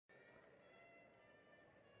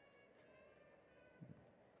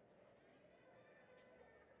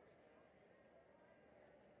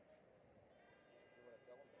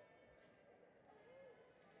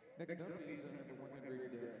Next up is number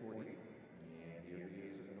 140, and here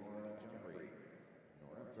is Nora Jodrey.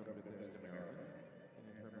 Nora from Bethesda, Maryland,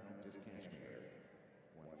 and her mount is Cashmere,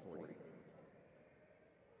 140.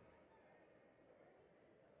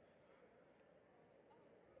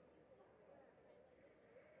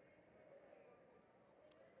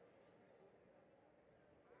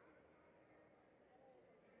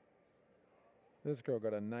 This girl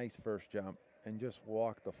got a nice first jump and just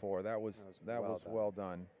walked the four. That was well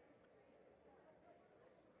done.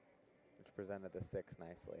 Which presented the 6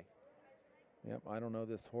 nicely. Yep, I don't know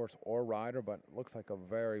this horse or rider, but looks like a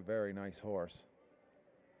very, very nice horse.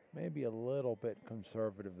 Maybe a little bit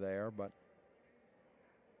conservative there, but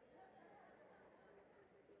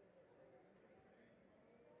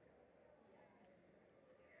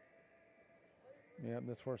yeah,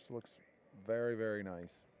 this horse looks very, very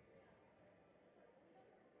nice.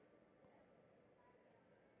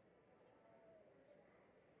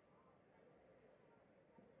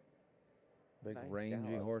 Big nice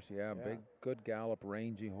rangy gallop. horse, yeah, big, good gallop,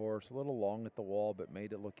 rangy horse. A little long at the wall, but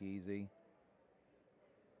made it look easy.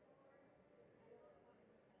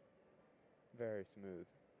 Very smooth.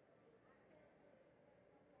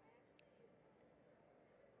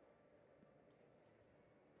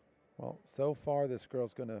 Well, so far this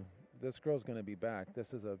girl's gonna be back.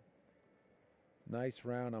 This is a nice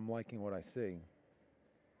round. I'm liking what I see.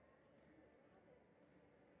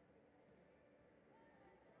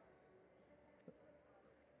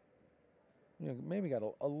 You know, maybe got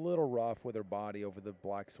a little rough with her body over the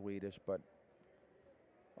black Swedish, but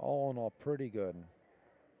all in all, pretty good.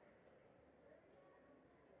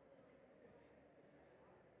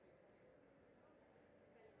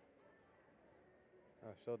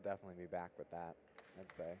 Oh, she'll definitely be back with that,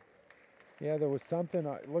 I'd say. Yeah, there was something.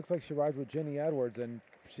 It looks like she rides with Ginny Edwards, and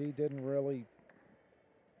she didn't really.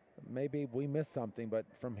 Maybe we missed something, but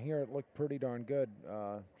from here it looked pretty darn good.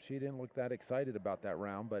 She didn't look that excited about that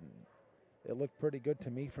round, but it looked pretty good to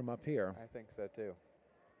me from up here. I think so too.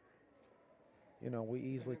 You know, we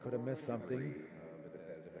easily could have missed something.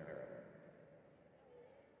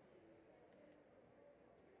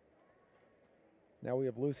 Now we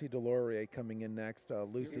have Lucy Delorier coming in next.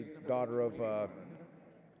 Lucy, daughter of